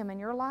going to see Him in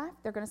your life.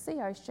 They're going to see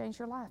how He's changed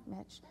your life,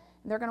 Mitch.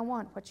 And they're going to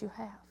want what you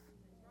have.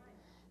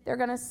 They're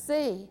going to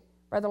see,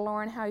 Brother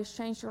Lauren, how He's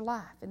changed your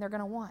life. And they're going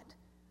to want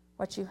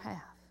what you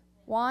have.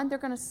 One, they're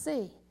going to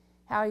see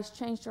how He's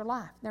changed your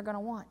life. They're going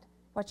to want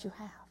what you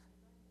have.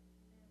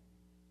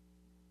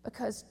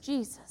 Because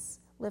Jesus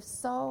lives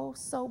so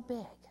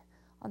big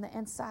on the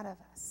inside of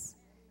us.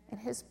 And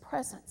His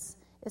presence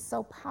is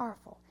so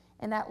powerful.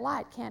 And that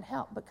light can't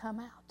help but come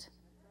out.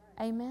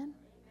 Amen?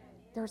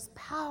 There's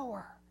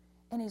power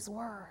in His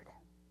Word.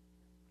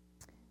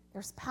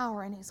 There's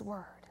power in His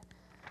Word.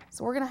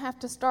 So we're going to have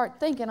to start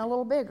thinking a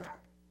little bigger.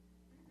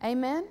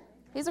 Amen?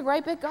 He's a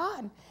great big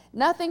God.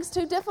 Nothing's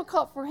too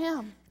difficult for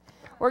Him.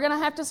 We're going to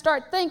have to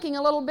start thinking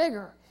a little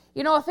bigger.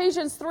 You know,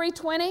 Ephesians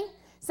 3:20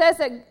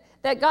 says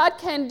that God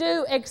can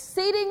do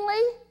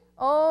exceedingly,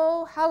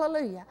 oh,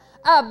 hallelujah,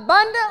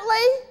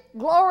 abundantly,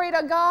 glory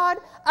to God,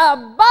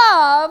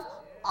 above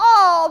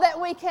all that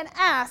we can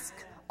ask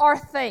or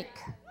think.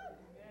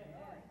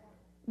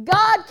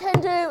 God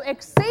can do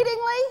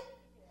exceedingly,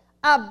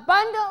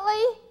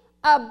 abundantly,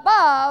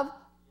 above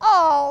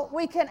all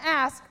we can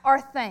ask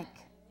or think.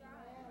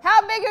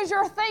 How big is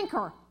your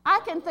thinker?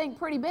 I can think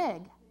pretty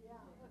big.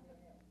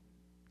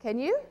 Can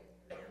you?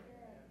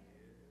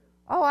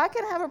 Oh, I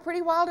can have a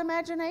pretty wild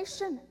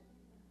imagination.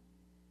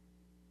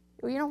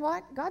 Well, you know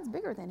what? God's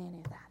bigger than any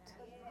of that.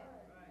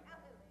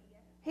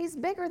 He's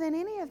bigger than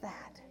any of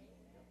that.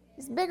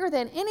 He's bigger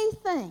than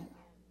anything.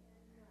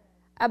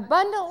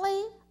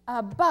 Abundantly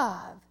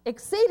above,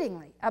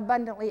 exceedingly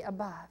abundantly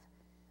above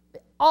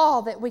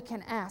all that we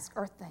can ask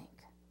or think.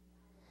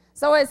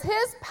 So as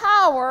His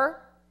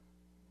power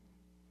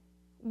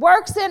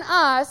works in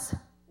us,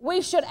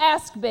 we should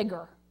ask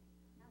bigger.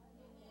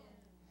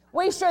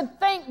 We should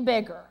think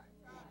bigger.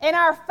 And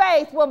our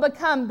faith will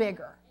become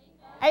bigger.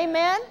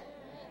 Amen?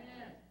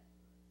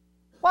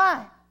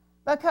 Why?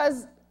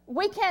 Because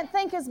we can't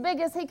think as big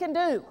as He can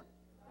do.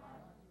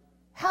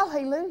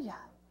 Hallelujah.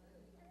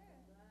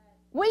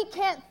 We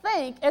can't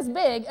think as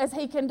big as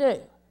He can do.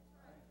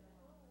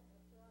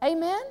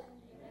 Amen?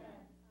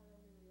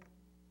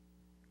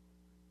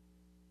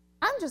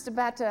 I'm just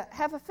about to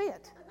have a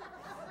fit.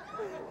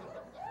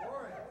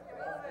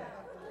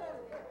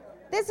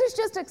 This is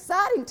just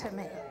exciting to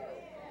me.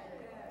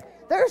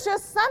 There's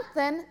just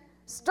something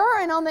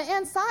stirring on the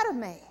inside of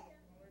me.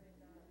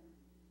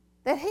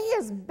 That He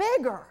is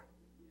bigger.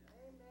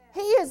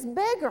 He is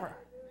bigger.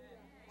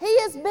 He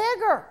is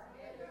bigger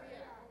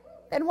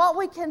than what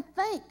we can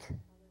think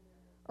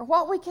or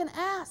what we can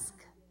ask.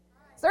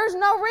 So there's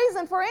no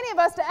reason for any of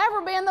us to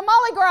ever be in the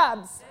molly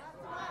grubs.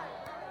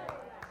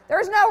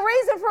 There's no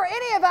reason for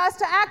any of us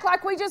to act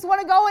like we just want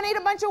to go and eat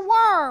a bunch of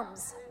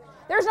worms.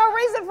 There's no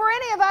reason for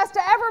any of us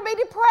to ever be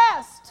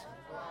depressed.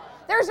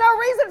 There's no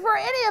reason for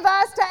any of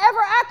us to ever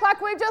act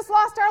like we've just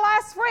lost our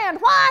last friend.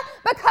 Why?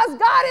 Because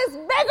God is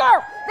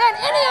bigger than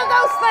any of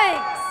those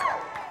things.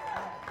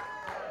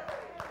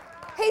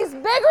 He's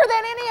bigger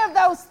than any of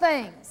those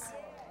things.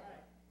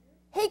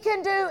 He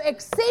can do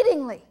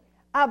exceedingly,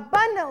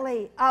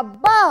 abundantly,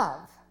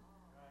 above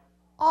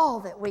all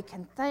that we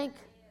can think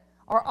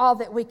or all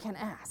that we can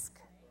ask.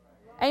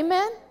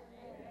 Amen?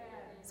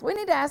 So we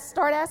need to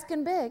start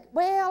asking big.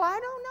 Well, I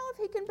don't know if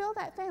He can build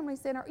that family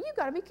center. You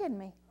got to be kidding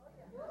me.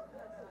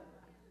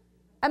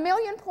 $1.1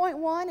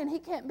 million and He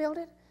can't build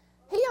it?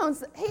 He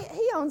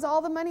owns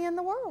all the money in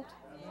the world.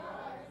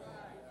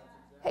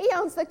 He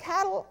owns the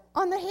cattle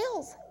on the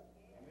hills.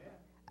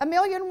 $1.1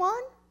 million?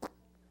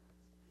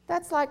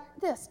 That's like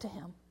this to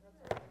Him.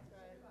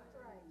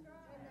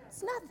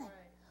 It's nothing.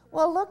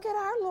 Well, look at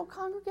our little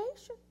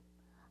congregation.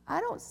 I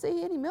don't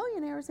see any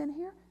millionaires in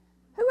here.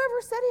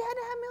 Whoever said He had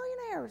to have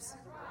millionaires?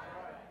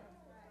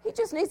 He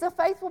just needs a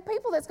faithful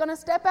people that's going to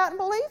step out and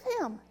believe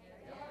Him.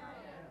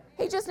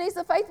 He just needs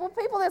the faithful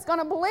people that's going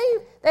to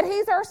believe that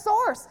He's our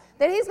source,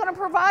 that He's going to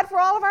provide for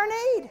all of our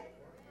need.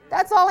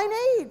 That's all He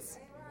needs.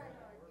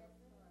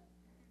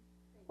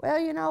 Well,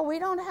 you know, we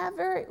don't have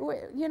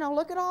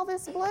look at all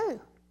this blue.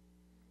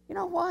 You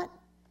know what?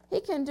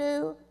 He can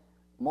do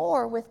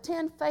more with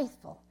 10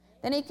 faithful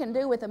than He can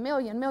do with 1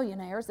 million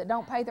millionaires that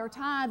don't pay their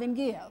tithe and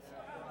give.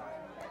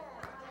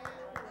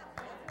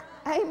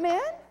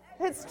 Amen?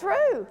 It's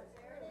true.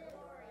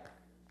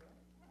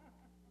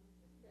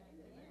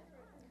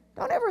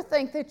 Don't ever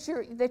think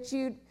that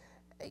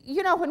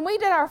you know, when we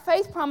did our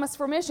faith promise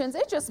for missions,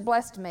 it just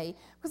blessed me.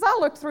 Because I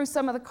looked through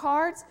some of the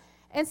cards,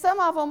 and some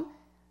of them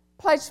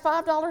pledged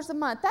 $5 a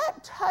month.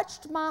 That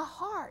touched my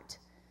heart.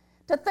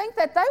 To think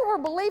that they were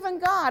believing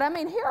God. I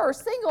mean, here are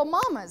single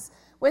mamas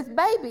with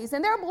babies,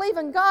 and they're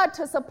believing God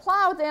to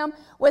supply them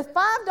with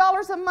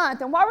 $5 a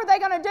month. And what were they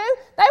going to do?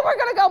 They were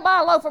going to go buy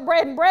a loaf of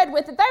bread and bread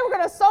with it. They were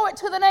going to sow it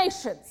to the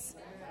nations.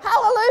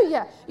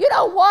 Hallelujah. You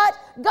know what?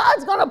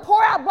 God's going to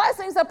pour out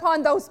blessings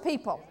upon those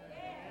people.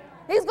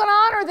 He's going to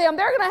honor them.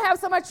 They're going to have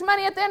so much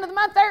money at the end of the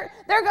month,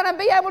 they're going to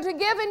be able to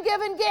give and give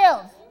and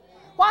give.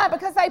 Why?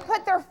 Because they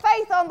put their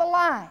faith on the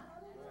line.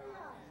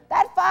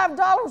 That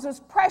 $5 is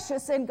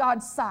precious in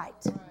God's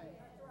sight.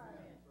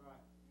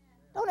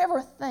 Don't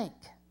ever think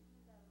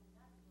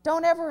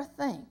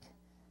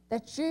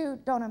that you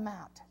don't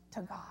amount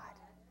to God,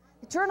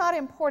 that you're not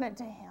important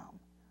to Him,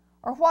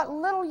 or what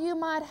little you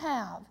might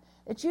have,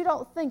 that you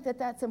don't think that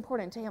that's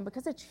important to Him,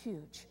 because it's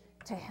huge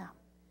to Him.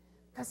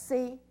 Because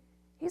see,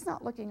 He's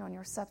not looking on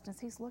your substance,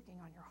 He's looking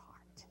on your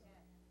heart.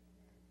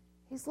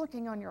 He's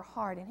looking on your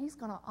heart, and He's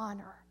going to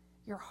honor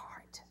your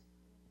heart.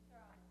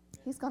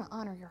 He's going to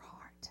honor your heart.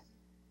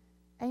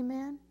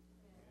 Amen?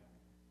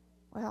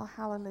 Well,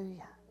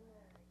 hallelujah.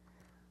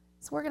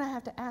 So we're going to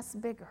have to ask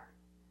bigger,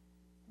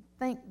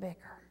 think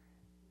bigger,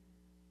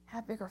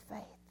 have bigger faith.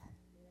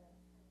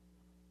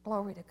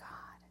 Glory to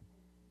God.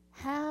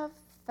 Have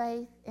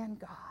faith in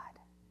God.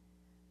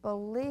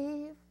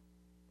 Believe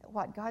that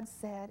what God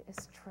said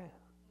is true.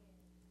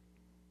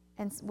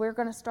 And we're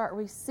going to start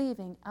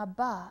receiving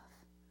above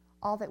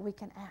all that we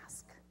can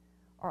ask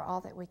or all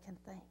that we can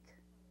think.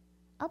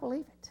 I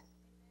believe it.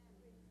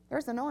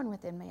 There's a knowing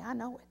within me. I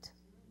know it.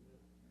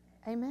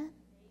 Amen.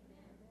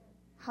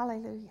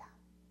 Hallelujah.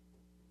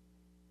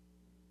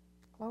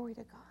 Glory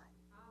to God.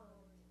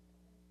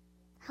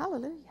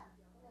 Hallelujah.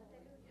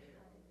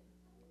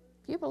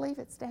 If you believe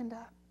it, stand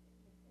up.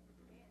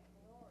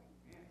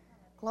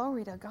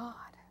 Glory to God.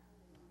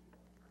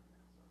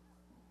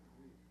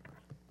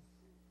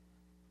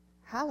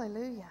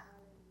 Hallelujah.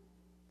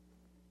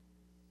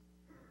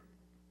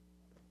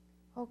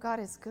 Oh, God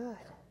is good.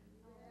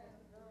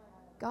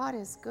 God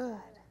is good.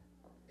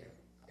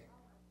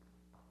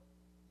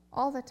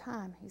 All the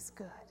time, He's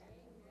good.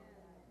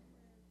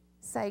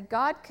 Say,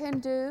 God can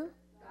do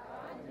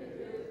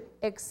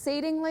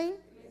exceedingly,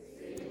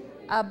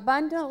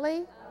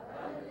 abundantly,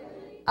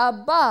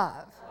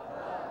 above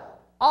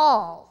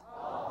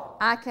all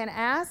I can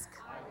ask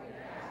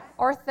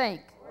or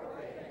think.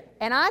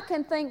 And I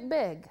can think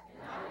big.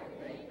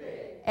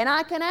 And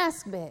I can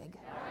ask big.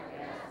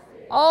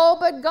 Oh,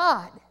 but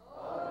God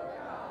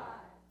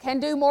can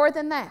do more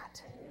than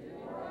that.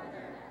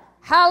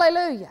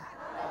 Hallelujah.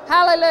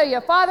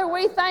 Hallelujah. Father,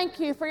 we thank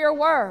you for your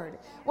word.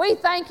 We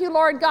thank you,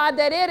 Lord God,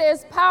 that it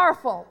is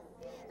powerful,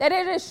 that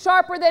it is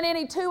sharper than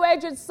any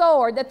two-edged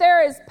sword, that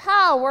there is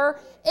power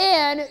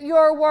in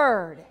your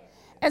word.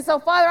 And so,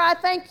 Father, I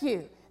thank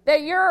you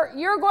that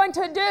you're going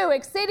to do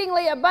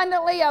exceedingly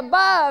abundantly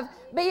above,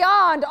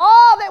 beyond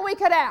all that we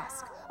could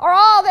ask or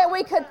all that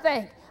we could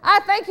think. I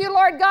thank you,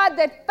 Lord God,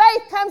 that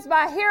faith comes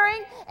by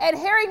hearing and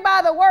hearing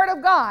by the word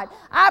of God.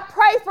 I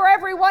pray for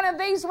every one of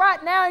these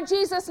right now in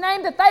Jesus'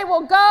 name that they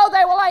will go,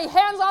 they will lay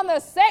hands on the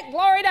sick,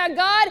 glory to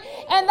God,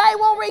 and they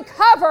will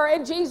recover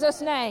in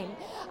Jesus' name.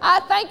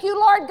 I thank you,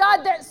 Lord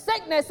God, that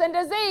sickness and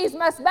disease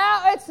must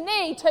bow its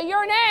knee to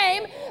your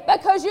name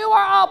because you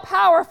are all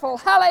powerful.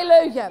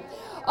 Hallelujah.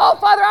 Oh,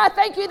 Father, I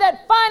thank you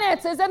that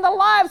finances in the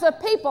lives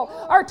of people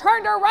are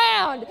turned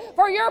around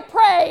for your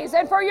praise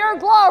and for your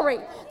glory.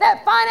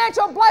 That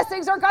financial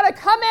blessings are going to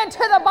come into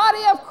the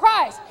body of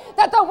Christ.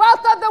 That the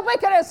wealth of the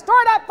wicked is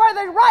stored up for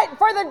the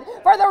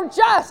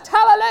just.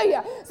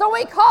 Hallelujah. So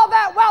we call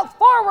that wealth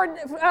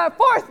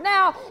forth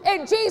now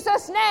in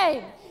Jesus'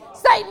 name.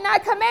 Satan, I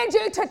command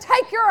you to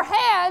take your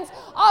hands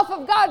off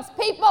of God's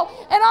people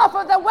and off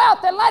of the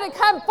wealth and let it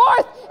come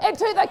forth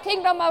into the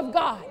kingdom of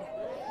God.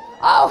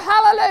 Oh,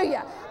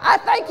 hallelujah. I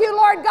thank you,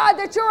 Lord God,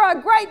 that you're a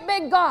great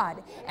big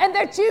God and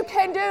that you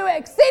can do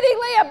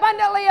exceedingly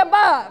abundantly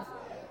above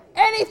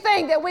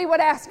anything that we would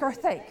ask or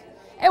think.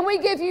 And we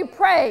give you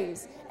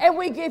praise and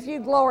we give you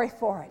glory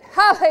for it.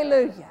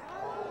 Hallelujah.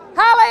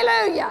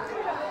 Hallelujah.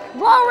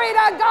 Glory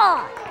to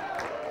God.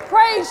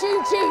 Praise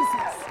you,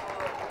 Jesus.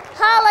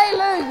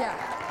 Hallelujah.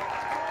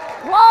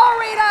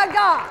 Glory to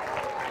God.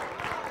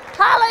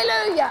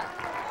 Hallelujah.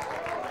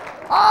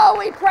 Oh,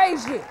 we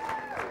praise you.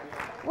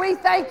 We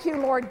thank you,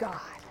 Lord God.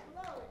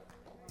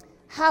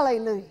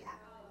 Hallelujah.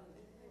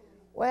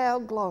 Well,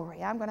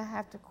 glory. I'm going to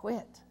have to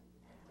quit.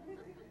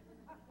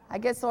 I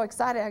get so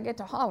excited I get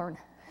to hollering.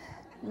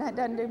 And that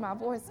doesn't do my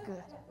voice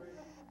good.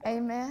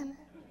 Amen.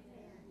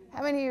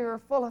 How many of you are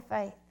full of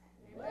faith?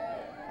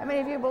 How many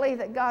of you believe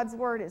that God's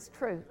word is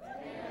truth?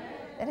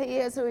 That He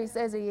is who He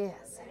says He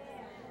is?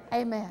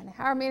 Amen.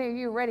 How many of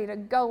you are ready to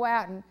go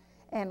out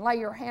and lay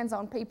your hands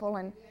on people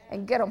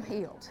and get them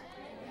healed?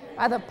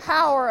 By the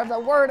power of the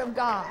Word of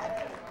God.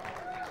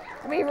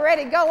 Be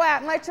ready to go out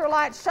and let your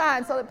light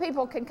shine so that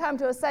people can come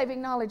to a saving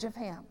knowledge of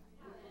Him.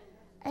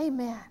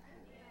 Amen.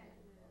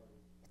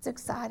 It's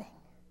exciting.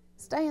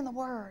 Stay in the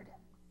Word.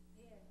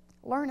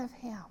 Learn of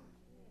Him.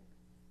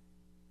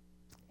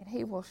 And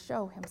He will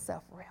show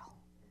Himself real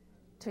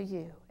to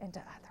you and to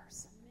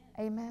others.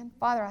 Amen.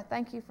 Father, I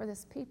thank you for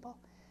this people.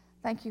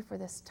 Thank you for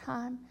this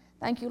time.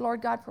 Thank you,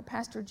 Lord God, for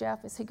Pastor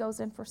Jeff as he goes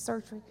in for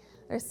surgery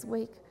this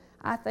week.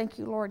 I thank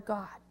you, Lord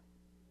God.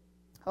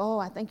 Oh,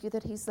 I thank you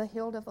that he's the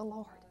healed of the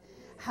Lord.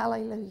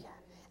 Hallelujah.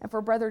 And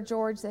for Brother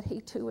George, that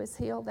he too is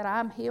healed, that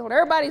I'm healed.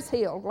 Everybody's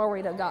healed.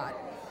 Glory to God.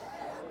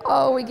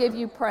 Oh, we give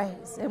you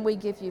praise and we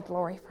give you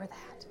glory for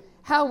that.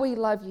 How we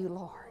love you,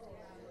 Lord.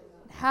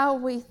 How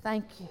we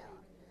thank you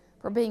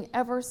for being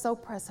ever so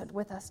present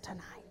with us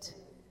tonight.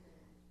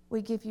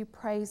 We give you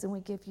praise and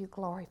we give you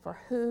glory for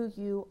who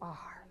you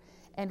are,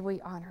 and we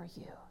honor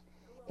you.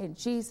 In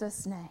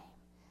Jesus' name,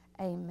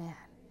 amen.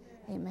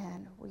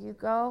 Amen. Will you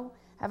go?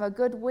 Have a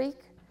good week.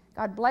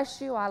 God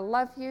bless you. I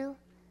love you.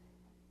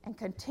 And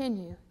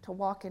continue to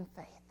walk in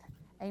faith.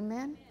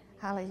 Amen.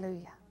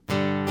 Hallelujah.